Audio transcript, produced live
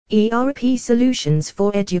ERP solutions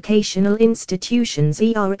for educational institutions.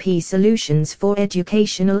 ERP solutions for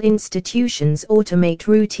educational institutions automate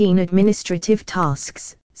routine administrative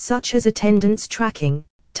tasks, such as attendance tracking,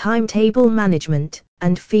 timetable management,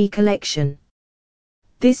 and fee collection.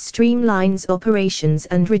 This streamlines operations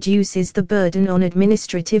and reduces the burden on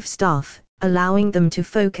administrative staff, allowing them to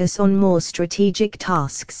focus on more strategic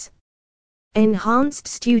tasks. Enhanced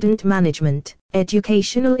student management.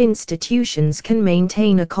 Educational institutions can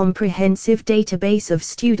maintain a comprehensive database of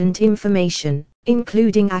student information,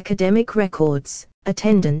 including academic records,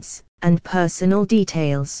 attendance, and personal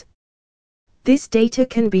details. This data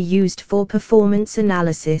can be used for performance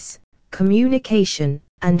analysis, communication,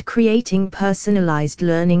 and creating personalized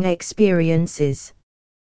learning experiences.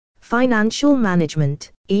 Financial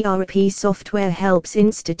management. ERP software helps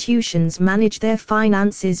institutions manage their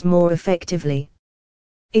finances more effectively.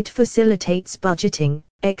 It facilitates budgeting,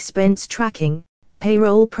 expense tracking,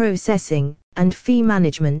 payroll processing, and fee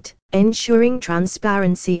management, ensuring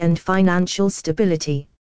transparency and financial stability.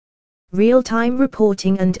 Real-time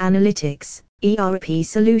reporting and analytics. ERP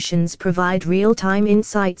solutions provide real-time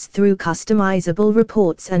insights through customizable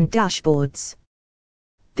reports and dashboards.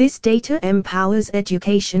 This data empowers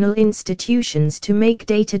educational institutions to make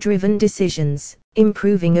data-driven decisions,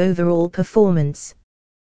 improving overall performance.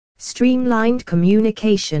 Streamlined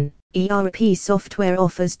communication. ERP software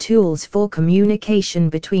offers tools for communication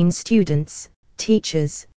between students,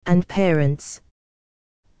 teachers, and parents.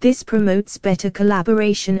 This promotes better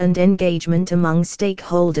collaboration and engagement among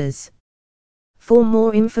stakeholders. For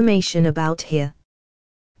more information about here,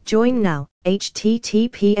 join now,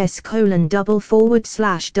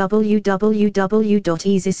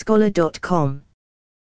 https://www.easyscholar.com